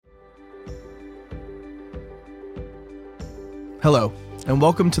Hello, and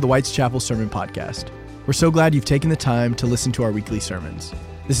welcome to the White's Chapel Sermon Podcast. We're so glad you've taken the time to listen to our weekly sermons.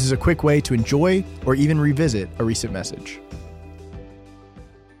 This is a quick way to enjoy or even revisit a recent message.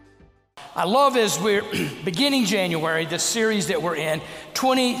 I love as we're beginning January, this series that we're in,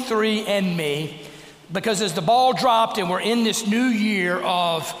 23andMe, because as the ball dropped and we're in this new year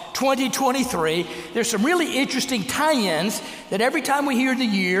of 2023, there's some really interesting tie-ins that every time we hear the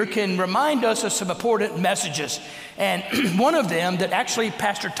year can remind us of some important messages. And one of them that actually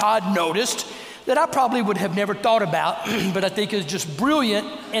Pastor Todd noticed that I probably would have never thought about, but I think is just brilliant,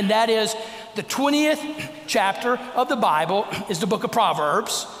 and that is the 20th chapter of the Bible is the book of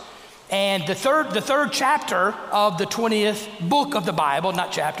Proverbs. And the third chapter of the 20th book of the Bible,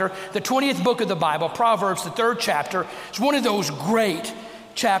 not chapter, the 20th book of the Bible, Proverbs, the third chapter, is one of those great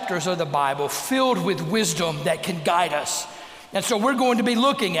chapters of the Bible filled with wisdom that can guide us. And so we're going to be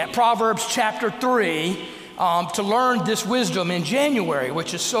looking at Proverbs chapter 3 to learn this wisdom in January,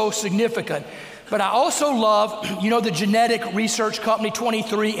 which is so significant. But I also love, the genetic research company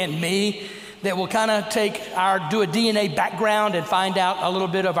 23andMe, that will kind of do a DNA background and find out a little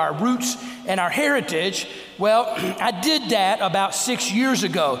bit of our roots and our heritage. Well, I did that about 6 years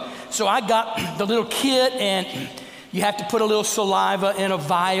ago. So I got the little kit, and you have to put a little saliva in a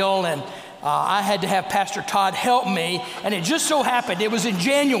vial, and I had to have Pastor Todd help me. And it just so happened, it was in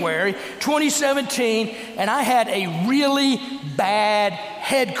January 2017, and I had a really bad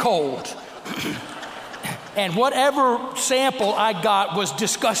head cold. And whatever sample I got was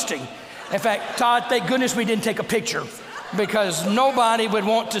disgusting. In fact, Todd, thank goodness we didn't take a picture, because nobody would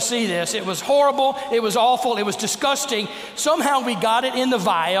want to see this. It was horrible, it was awful, it was disgusting. Somehow we got it in the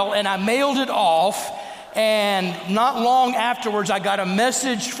vial, and I mailed it off, and not long afterwards I got a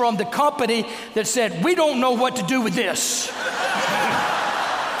message from the company that said, "We don't know what to do with this.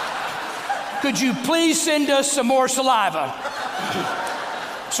 Could you please send us some more saliva?"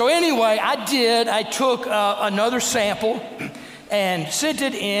 So anyway, I took another sample and sent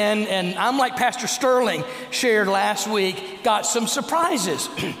it in, and I'm like Pastor Sterling shared last week, got some surprises.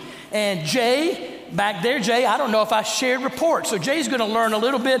 And Jay, back there, I don't know if I shared reports, so Jay's gonna learn a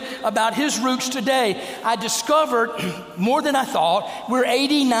little bit about his roots today. I discovered, more than I thought, we're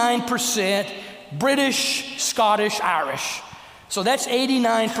 89% British, Scottish, Irish. So that's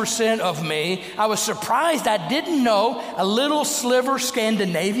 89% of me. I was surprised I didn't know a little sliver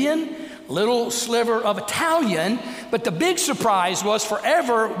Scandinavian, little sliver of Italian, but the big surprise was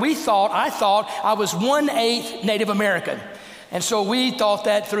forever I thought I was 1/8 Native American. And so we thought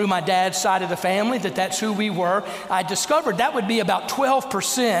that through my dad's side of the family, that's who we were. I discovered that would be about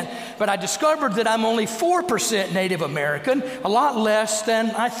 12%, but I discovered that I'm only 4% Native American, a lot less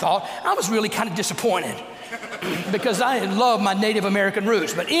than I thought. I was really kind of disappointed because I love my Native American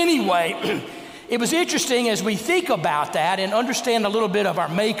roots. But anyway, it was interesting as we think about that and understand a little bit of our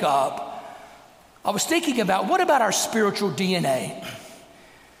makeup. I was thinking about, what about our spiritual DNA?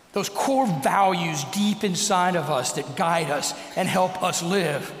 Those core values deep inside of us that guide us and help us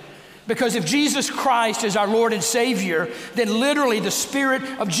live. Because if Jesus Christ is our Lord and Savior, then literally the Spirit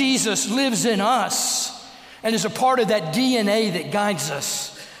of Jesus lives in us and is a part of that DNA that guides us.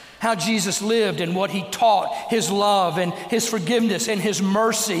 How Jesus lived and what he taught, his love and his forgiveness and his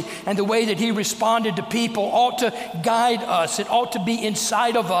mercy and the way that he responded to people ought to guide us. It ought to be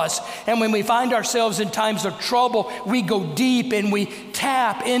inside of us. And when we find ourselves in times of trouble, we go deep and we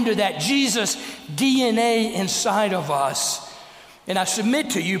tap into that Jesus DNA inside of us. And I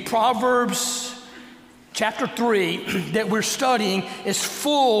submit to you, Proverbs chapter 3 that we're studying is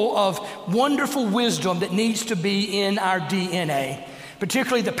full of wonderful wisdom that needs to be in our DNA.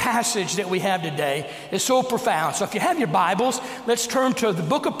 Particularly the passage that we have today is so profound. So if you have your Bibles, let's turn to the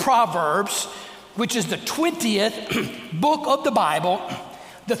book of Proverbs, which is the 20th book of the Bible,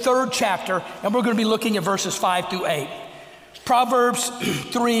 the third chapter, and we're going to be looking at verses 5 through 8. Proverbs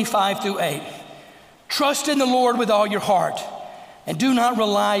 3, 5 through 8. Trust in the Lord with all your heart, and do not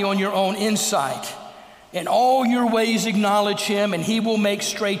rely on your own insight. In all your ways acknowledge him, and he will make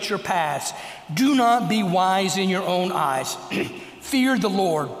straight your paths. Do not be wise in your own eyes. Fear the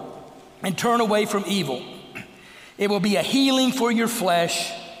Lord and turn away from evil. It will be a healing for your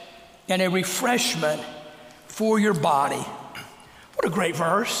flesh and a refreshment for your body. What a great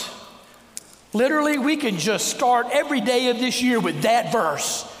verse. Literally, we can just start every day of this year with that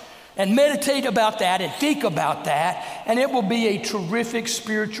verse and meditate about that and think about that, and it will be a terrific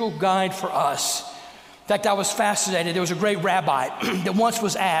spiritual guide for us. In fact, I was fascinated. There was a great rabbi that once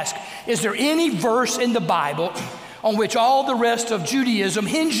was asked, is there any verse in the Bible on which all the rest of Judaism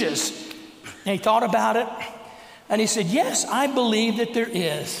hinges? And he thought about it, and he said, yes, I believe that there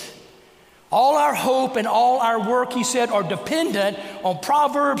is. All our hope and all our work, he said, are dependent on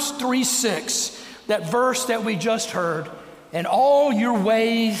Proverbs 3:6, that verse that we just heard. In all your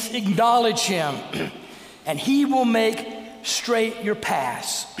ways acknowledge him, and he will make straight your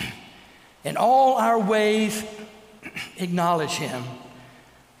paths. In all our ways acknowledge him.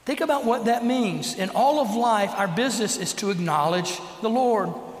 Think about what that means. In all of life, our business is to acknowledge the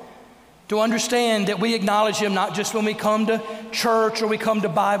Lord. To understand that we acknowledge him not just when we come to church or we come to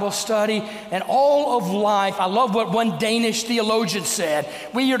Bible study. And all of life, I love what one Danish theologian said.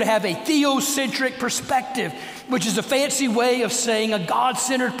 We are to have a theocentric perspective, which is a fancy way of saying a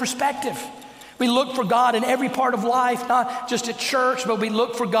God-centered perspective. We look for God in every part of life, not just at church, but we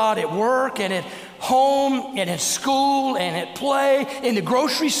look for God at work and at home and at school and at play, in the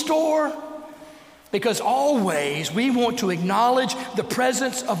grocery store. Because always we want to acknowledge the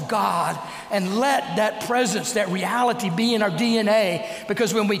presence of God and let that presence, that reality be in our DNA.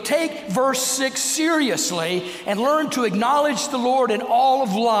 Because when we take verse 6 seriously and learn to acknowledge the Lord in all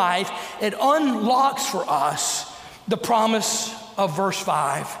of life, it unlocks for us the promise of verse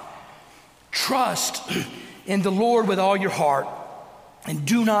 5. Trust in the Lord with all your heart and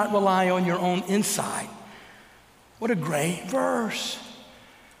do not rely on your own insight. What a great verse.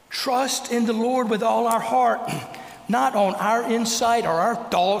 Trust in the Lord with all our heart, not on our insight or our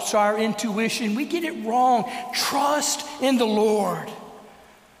thoughts or our intuition. We get it wrong. Trust in the Lord.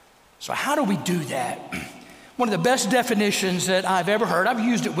 So how do we do that? One of the best definitions that I've ever heard, I've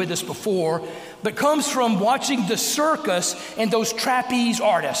used it with us before, but comes from watching the circus and those trapeze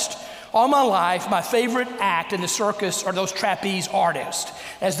artists. All my life, my favorite act in the circus are those trapeze artists.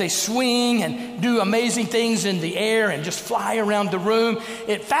 As they swing and do amazing things in the air and just fly around the room,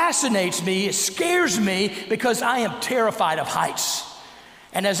 it fascinates me, it scares me because I am terrified of heights.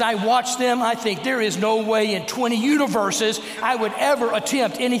 And as I watch them, I think there is no way in 20 universes I would ever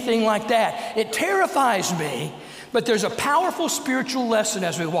attempt anything like that. It terrifies me, but there's a powerful spiritual lesson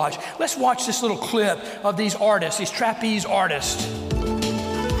as we watch. Let's watch this little clip of these artists, these trapeze artists.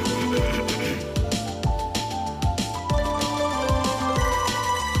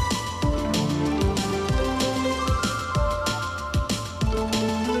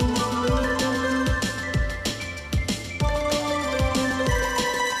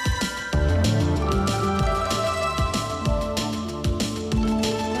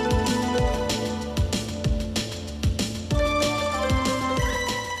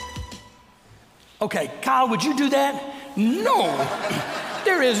 Okay, Kyle, would you do that? No.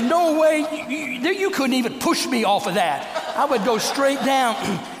 There is no way. You couldn't even push me off of that. I would go straight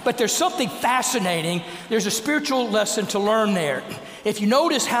down. But there's something fascinating. There's a spiritual lesson to learn there. If you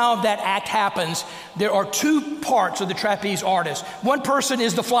notice how that act happens, there are two parts of the trapeze artist. One person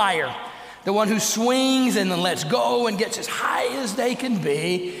is the flyer, the one who swings and then lets go and gets as high as they can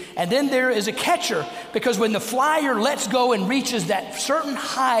be. And then there is a catcher, because when the flyer lets go and reaches that certain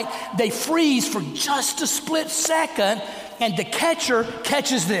height, they freeze for just a split second, and the catcher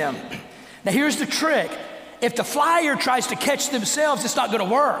catches them. Now here's the trick. If the flyer tries to catch themselves, it's not going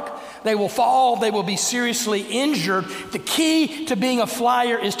to work. They will fall, they will be seriously injured. The key to being a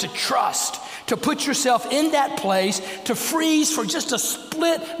flyer is to trust, to put yourself in that place, to freeze for just a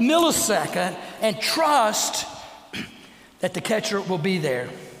split millisecond and trust that the catcher will be there.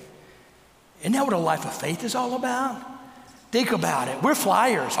 Isn't that what a life of faith is all about? Think about it. We're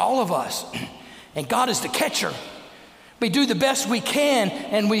flyers, all of us, and God is the catcher. We do the best we can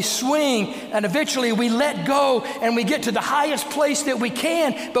and we swing, and eventually we let go and we get to the highest place that we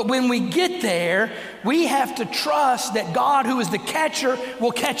can. But when we get there, we have to trust that God, who is the catcher,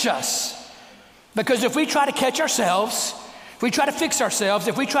 will catch us. Because if we try to catch ourselves, if we try to fix ourselves,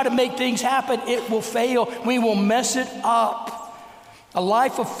 if we try to make things happen, it will fail. We will mess it up. A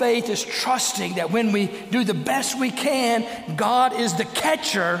life of faith is trusting that when we do the best we can, God is the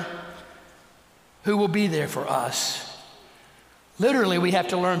catcher who will be there for us. Literally, we have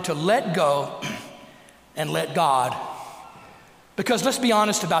to learn to let go and let God. Because let's be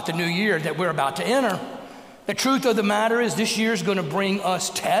honest about the new year that we're about to enter. The truth of the matter is this year is going to bring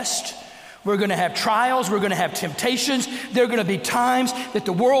us tests. We're going to have trials. We're going to have temptations. There are going to be times that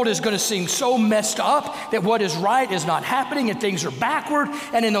the world is going to seem so messed up that what is right is not happening and things are backward.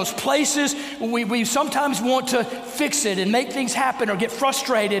 And in those places, we sometimes want to fix it and make things happen or get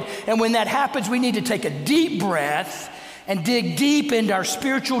frustrated. And when that happens, we need to take a deep breath and dig deep into our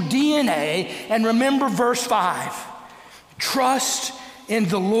spiritual DNA and remember verse 5. Trust in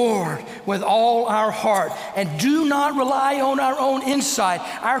the Lord with all our heart and do not rely on our own insight,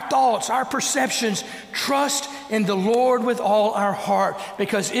 our thoughts, our perceptions. Trust in the Lord with all our heart,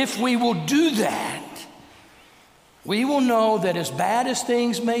 because if we will do that, we will know that as bad as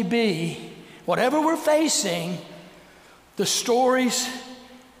things may be, Whatever we're facing, the story's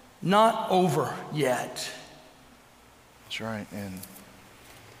not over yet. That's right. And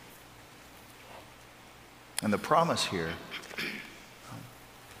the promise here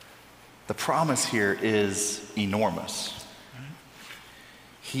is enormous.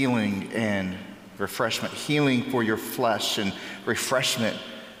 Healing and refreshment. Healing for your flesh and refreshment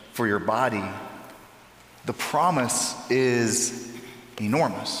for your body. The promise is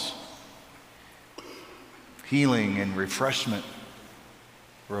enormous. Healing and refreshment,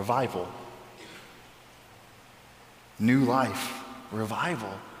 revival, new life,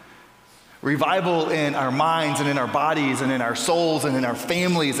 revival. Revival in our minds and in our bodies and in our souls and in our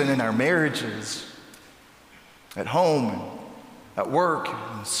families and in our marriages, at home, and at work,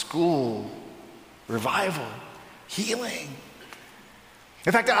 in school. Revival, healing.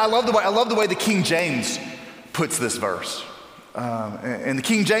 In fact, I love the way the King James puts this verse. In the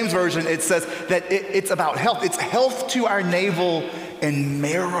King James Version, it says that it's about health. It's health to our navel and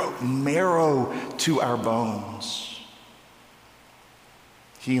marrow to our bones.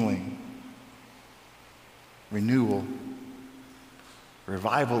 Healing, renewal,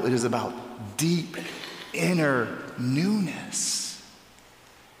 revival. It is about deep inner newness.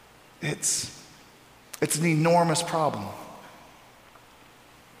 It's an enormous problem.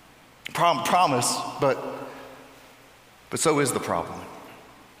 Promise, but so is the problem.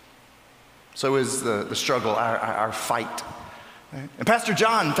 So is the struggle, our fight. Right? And Pastor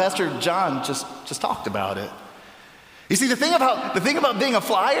John just talked about it. You see, the thing about being a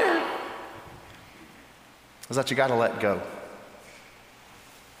flyer is that you got to let go.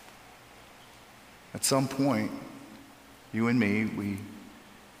 At some point, you and me,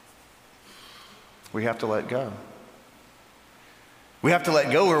 we have to let go. We have to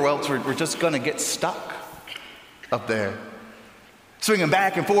let go, or else we're just going to get stuck up there, swinging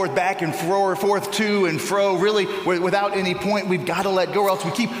back and forth to and fro, really without any point. We've got to let go, or else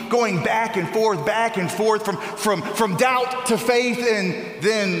we keep going back and forth from doubt to faith, and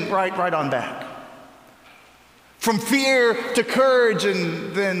then right on back. From fear to courage,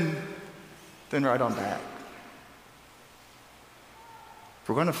 and then right on back. If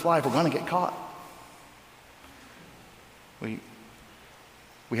we're going to fly, if we're going to get caught, we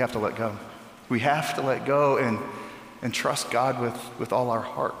have to let go. We have to let go and trust God with all our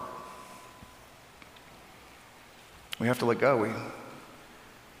heart. We have to let go.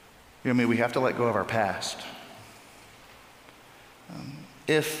 We have to let go of our past.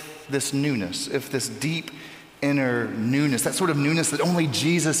 If this newness, if this deep inner newness, that sort of newness that only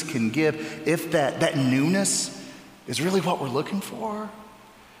Jesus can give, if that newness is really what we're looking for,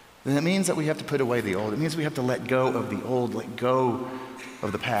 then it means that we have to put away the old. It means we have to let go of the old, let go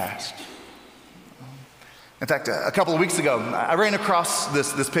of the past. In fact, a couple of weeks ago, I ran across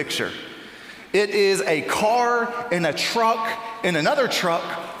this picture. It is a car and a truck and another truck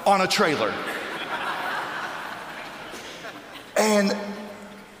on a trailer. And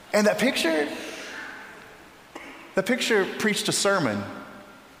that picture preached a sermon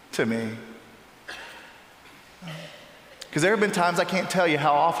to me. Because there have been times, I can't tell you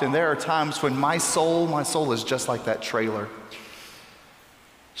how often, there are times when my soul is just like that trailer.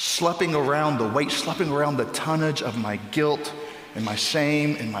 Schlepping around the weight, schlepping around the tonnage of my guilt and my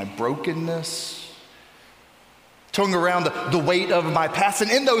shame and my brokenness. Towing around the weight of my past. And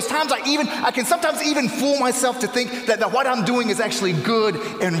in those times, I can sometimes even fool myself to think that what I'm doing is actually good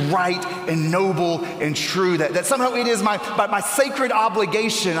and right and noble and true. That somehow it is my sacred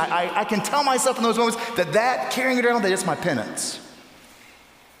obligation. I can tell myself in those moments that carrying it around, that it's my penance.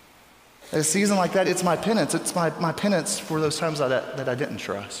 At a season like that, it's my penance. It's my penance for those times that I didn't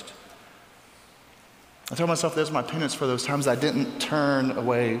trust. I tell myself that it's my penance for those times I didn't turn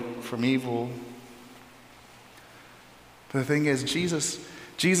away from evil. But the thing is,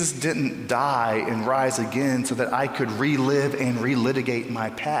 Jesus didn't die and rise again so that I could relive and relitigate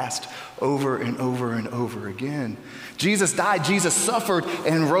my past over and over and over again. Jesus died, Jesus suffered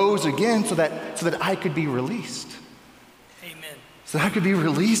and rose again so that I could be released. Amen. So that I could be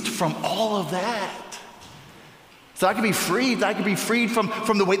released from all of that. So I could be freed. I could be freed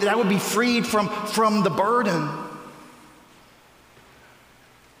from the weight, that I would be freed from the burden.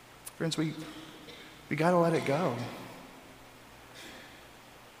 Friends, we got to let it go.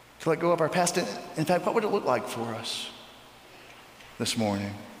 To let go of our past. In fact, what would it look like for us this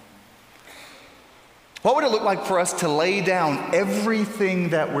morning? What would it look like for us to lay down everything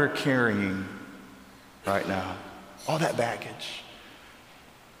that we're carrying right now? All that baggage.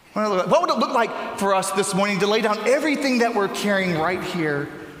 What would it look like for us this morning to lay down everything that we're carrying right here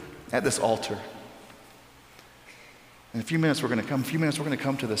at this altar? In a few minutes we're going to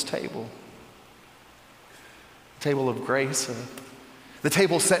come to this table. table of grace, the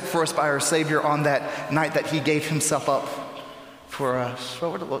table set for us by our Savior on that night that he gave himself up for us.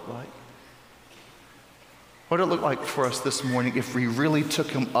 What would it look like? What would it look like for us this morning if we really took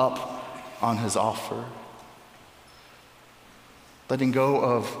him up on his offer? Letting go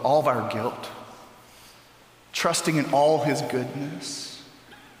of all of our guilt, trusting in all his goodness.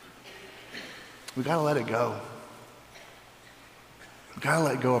 We gotta let it go. We gotta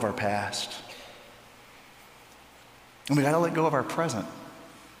let go of our past. And we gotta let go of our present,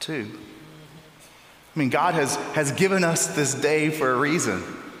 too. I mean, God has given us this day for a reason.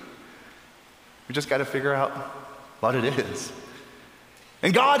 We just gotta figure out what it is.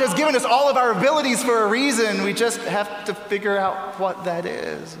 And God has given us all of our abilities for a reason. We just have to figure out what that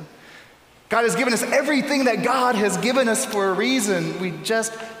is. God has given us everything that God has given us for a reason. We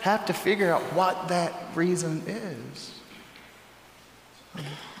just have to figure out what that reason is.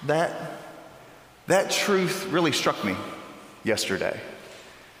 That truth really struck me yesterday.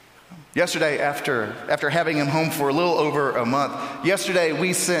 Yesterday, after having him home for a little over a month, yesterday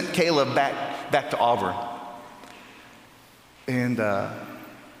we sent Caleb back to Auburn. And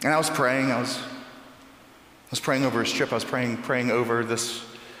I was praying. I was praying over his trip. I was praying over this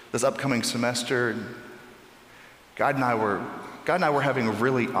upcoming semester. And God and I were having a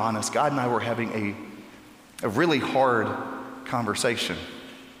really honest. God and I were having a really hard conversation.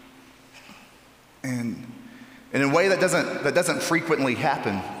 And in a way that doesn't frequently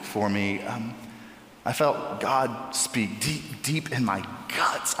happen for me, I felt God speak deep in my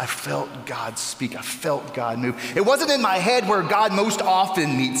guts. I felt God speak. I felt God move. It wasn't in my head where God most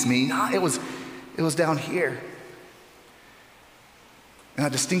often meets me. No, it was down here. And I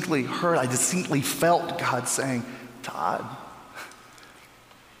distinctly felt God saying, Todd,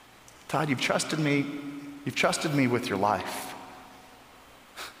 you've trusted me with your life.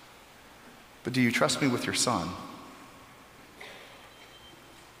 But do you trust me with your son?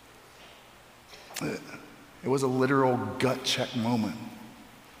 It was a literal gut check moment.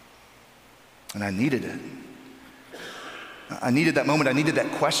 And I needed it. I needed that moment. I needed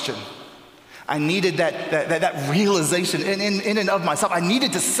that question. I needed that realization in and of myself. I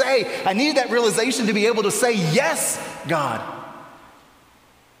needed that realization to be able to say, yes, God.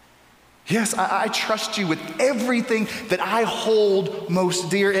 Yes, I trust you with everything that I hold most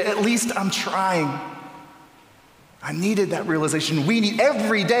dear. At least I'm trying. I needed that realization.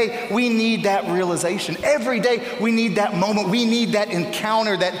 Every day we need that realization. Every day we need that moment. We need that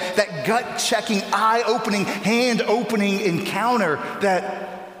encounter, that gut-checking, eye-opening, hand-opening encounter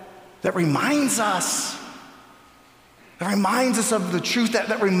that reminds us. That reminds us of the truth,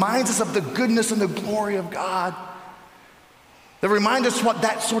 that reminds us of the goodness and the glory of God. That reminds us what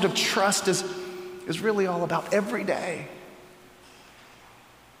that sort of trust is really all about every day.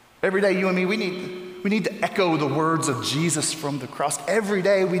 Every day, you and me, we need to echo the words of Jesus from the cross. Every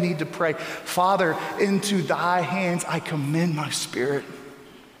day we need to pray, Father, into thy hands I commend my spirit.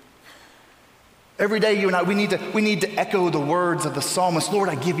 Every day you and I, we need to echo the words of the psalmist, Lord,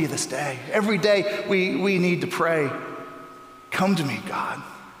 I give you this day. Every day we need to pray, come to me, God.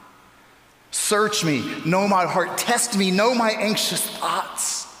 Search me, know my heart, test me, know my anxious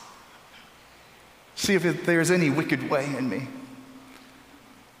thoughts. See if there's any wicked way in me.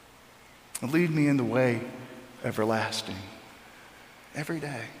 And lead me in the way everlasting. Every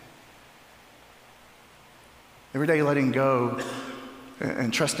day. Every day letting go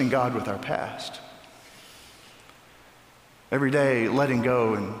and trusting God with our past. Every day letting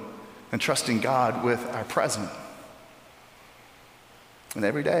go and trusting God with our present. And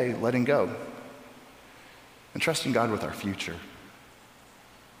every day letting go and trusting God with our future.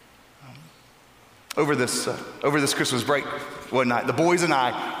 Over this Christmas break one night, the boys and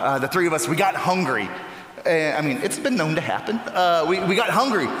I, the three of us, we got hungry. And, I mean, it's been known to happen. We got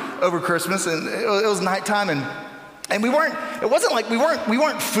hungry over Christmas, and it was nighttime, and we weren't. It wasn't like we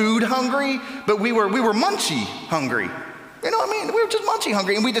weren't food hungry, but we were munchy hungry. You know what I mean? We were just munchy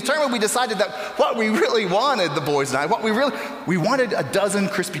hungry, and we decided that what we really wanted, the boys and I, we wanted a dozen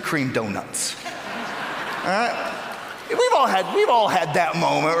Krispy Kreme donuts. All right. We've all had that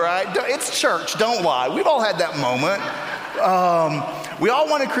moment, right? It's church, don't lie. We've all had that moment. We all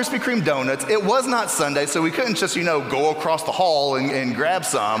wanted Krispy Kreme donuts. It was not Sunday, so we couldn't just, go across the hall and grab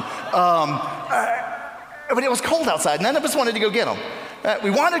some. But it was cold outside. None of us wanted to go get them.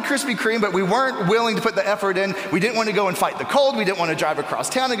 We wanted Krispy Kreme, but we weren't willing to put the effort in. We didn't want to go and fight the cold. We didn't want to drive across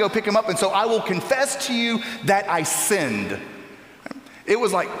town and go pick them up. And so I will confess to you that I sinned. It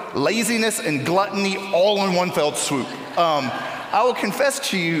was like laziness and gluttony all in one fell swoop. I will confess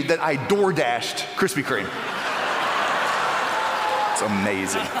to you that I door-dashed Krispy Kreme. It's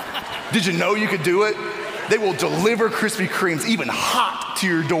amazing. Did you know you could do it? They will deliver Krispy Kremes even hot to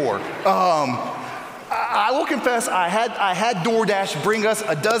your door. I will confess, I had DoorDash bring us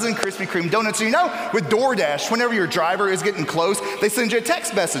a dozen Krispy Kreme donuts. So, with DoorDash, whenever your driver is getting close, they send you a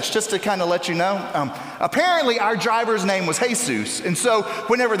text message just to kind of let you know. Apparently, our driver's name was Jesus. And so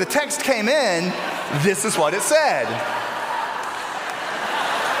whenever the text came in, this is what it said.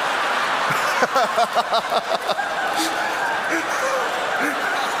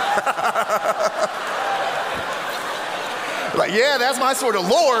 Like, yeah, that's my sort of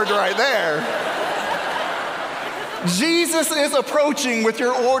Lord right there. Jesus is approaching with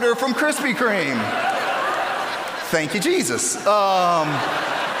your order from Krispy Kreme. Thank you, Jesus. So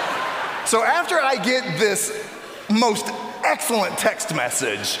after I get this most excellent text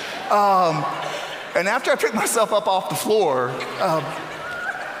message, and after I pick myself up off the floor,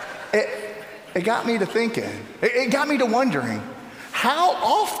 it got me to thinking. It got me to wondering, how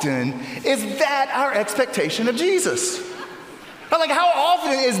often is that our expectation of Jesus? Like, how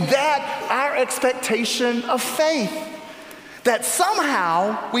often is that our expectation of faith? That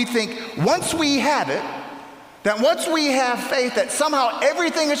somehow we think once we have it, that once we have faith, that somehow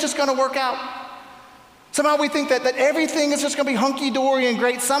everything is just going to work out. Somehow we think that everything is just going to be hunky-dory and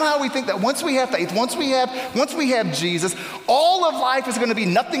great. Somehow we think that once we have faith, once we have Jesus, all of life is going to be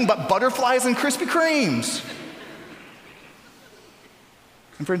nothing but butterflies and Krispy Kremes.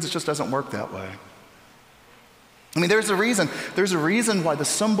 And friends, it just doesn't work that way. I mean, there's a reason why the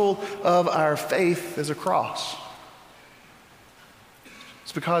symbol of our faith is a cross.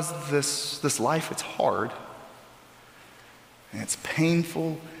 It's because this life, it's hard, and it's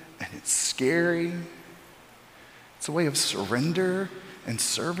painful, and it's scary. It's a way of surrender and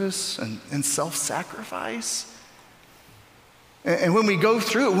service and self-sacrifice. And when we go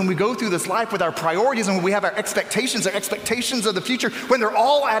through this life with our priorities and when we have our expectations of the future, when they're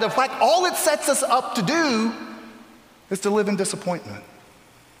all out of whack, all it sets us up to do is to live in disappointment.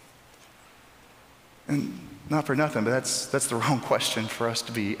 And not for nothing, but that's the wrong question for us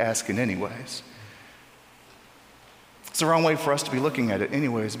to be asking anyways. It's the wrong way for us to be looking at it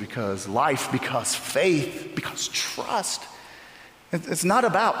anyways, because life, because faith, because trust, it's not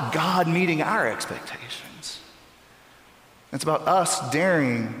about God meeting our expectations. It's about us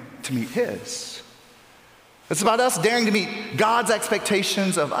daring to meet His. It's about us daring to meet God's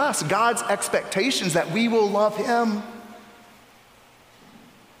expectations of us, God's expectations that we will love Him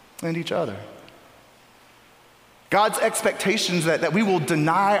and each other. God's expectations that we will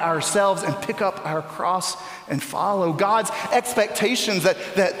deny ourselves and pick up our cross and follow. God's expectations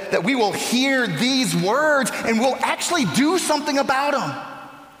that we will hear these words and we'll actually do something about them.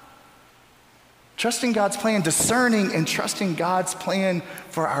 Trusting God's plan, discerning and trusting God's plan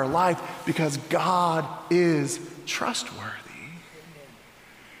for our life because God is trustworthy.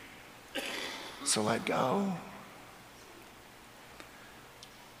 So let go.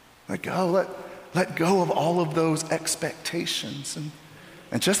 Let go. Let go of all of those expectations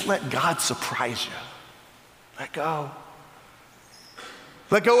and just let God surprise you. Let go.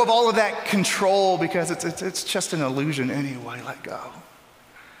 Let go of all of that control because it's just an illusion anyway. Let go.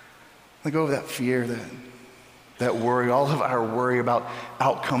 Let go of that fear, that worry, all of our worry about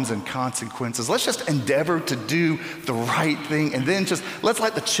outcomes and consequences. Let's just endeavor to do the right thing and then let's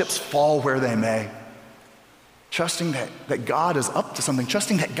let the chips fall where they may. Trusting that God is up to something,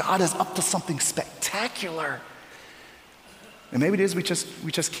 trusting that God is up to something spectacular. And maybe it is we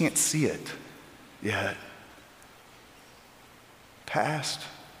just can't see it yet. Past,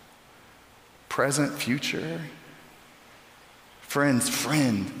 present, future. Friend,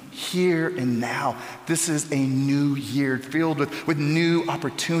 here and now, this is a new year filled with new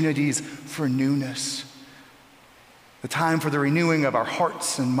opportunities for newness. The time for the renewing of our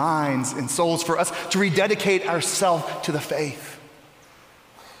hearts and minds and souls, for us to rededicate ourselves to the faith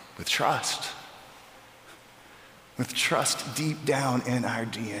with trust deep down in our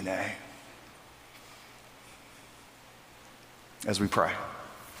DNA. As we pray.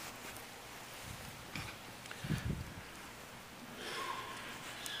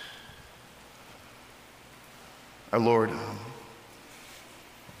 Our Lord,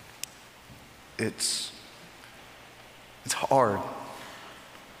 it's hard.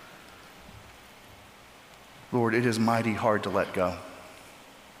 Lord, it is mighty hard to let go.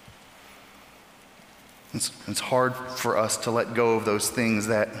 It's hard for us to let go of those things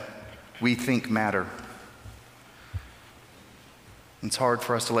that we think matter. It's hard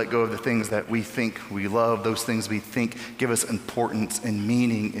for us to let go of the things that we think we love, those things we think give us importance and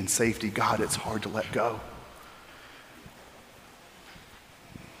meaning and safety. God, it's hard to let go.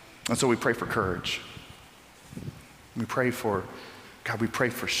 And so we pray for courage. We pray for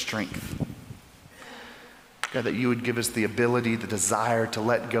strength. God, that you would give us the ability, the desire to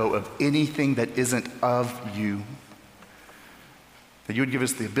let go of anything that isn't of you. That you would give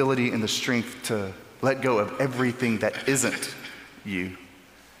us the ability and the strength to let go of everything that isn't you.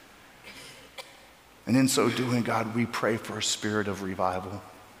 And in so doing, God, we pray for a spirit of revival.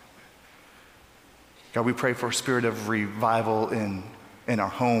 God, we pray for a spirit of revival in our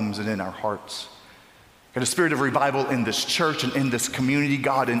homes and in our hearts. God, a spirit of revival in this church and in this community,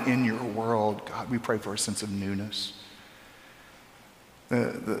 God, and in your world. God, we pray for a sense of newness.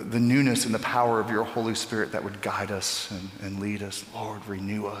 The newness and the power of your Holy Spirit that would guide us and lead us. Lord,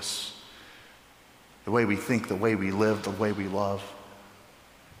 renew us. The way we think, the way we live, the way we love.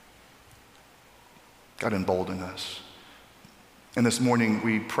 God, embolden us. And this morning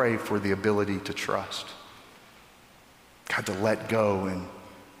we pray for the ability to trust. God, to let go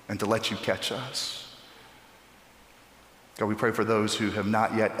and to let you catch us. God, we pray for those who have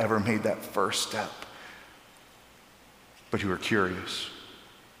not yet ever made that first step, but who are curious.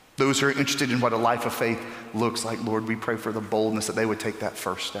 Those who are interested in what a life of faith looks like, Lord, we pray for the boldness that they would take that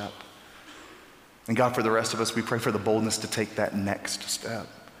first step. And God, for the rest of us, we pray for the boldness to take that next step.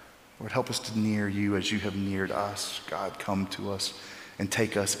 Lord, help us to near you as you have neared us. God, come to us and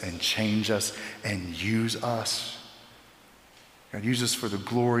take us and change us and use us. God, use us for the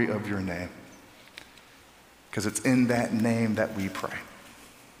glory of your name. Because it's in that name that we pray.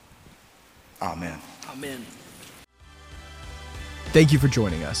 Amen. Amen. Thank you for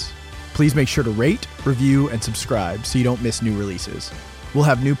joining us. Please make sure to rate, review, and subscribe so you don't miss new releases. We'll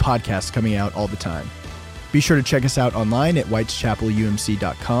have new podcasts coming out all the time. Be sure to check us out online at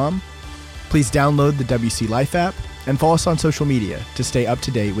whiteschapelumc.com. Please download the WC Life app and follow us on social media to stay up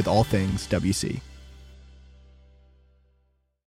to date with all things WC.